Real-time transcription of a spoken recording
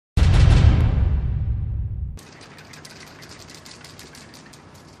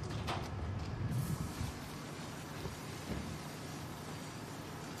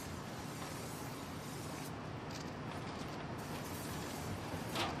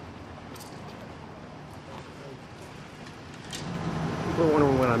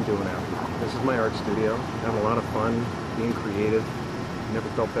I'm doing now. This is my art studio. Having a lot of fun, being creative. Never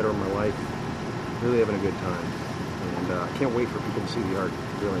felt better in my life. Really having a good time. And I can't wait for people to see the art,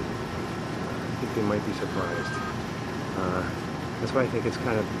 really. I think they might be surprised. That's why I think it's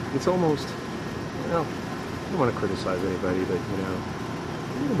kind of, it's almost, well, I don't want to criticize anybody, but, you know,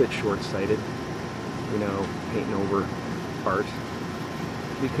 a little bit short-sighted, you know, painting over art.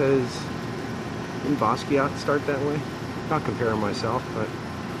 Because didn't Basquiat start that way? Not comparing myself, but,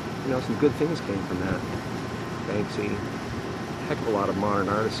 you know, some good things came from that. Banksy, heck of a lot of modern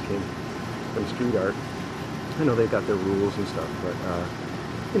artists came from street art. I know they've got their rules and stuff, but,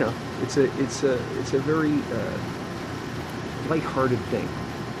 you know, it's a very light-hearted thing,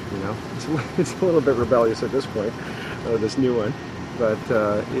 you know. It's a little bit rebellious at this point, this new one, but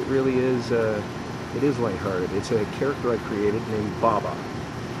it really is, it is light-hearted. It's a character I created named Baba.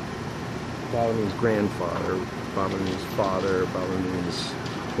 Baba means grandfather, Baba means father, Baba means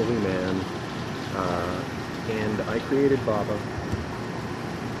holy man, and I created Baba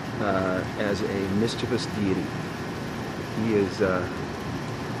as a mischievous deity. He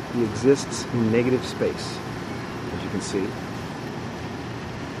exists in negative space, as you can see,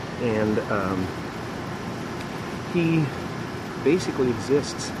 and he basically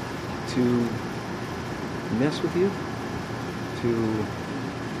exists to mess with you, to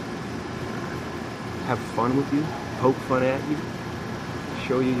have fun with you, poke fun at you,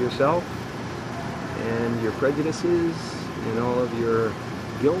 show you yourself and your prejudices and all of your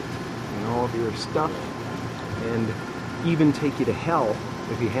guilt and all of your stuff, and even take you to hell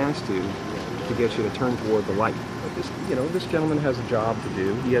if he has to get you to turn toward the light. But this, you know, this gentleman has a job to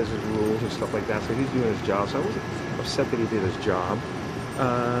do. He has his rules and stuff like that, so he's doing his job. So I wasn't upset that he did his job.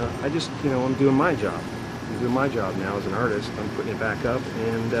 I just, you know, I'm doing my job. I'm doing my job now as an artist. I'm putting it back up,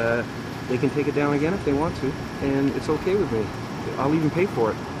 and they can take it down again if they want to, and it's okay with me. I'll even pay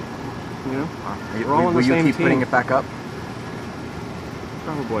for it. You know, we're all on the same team. Will you keep putting it back up?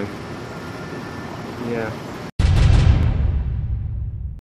 Probably. Yeah.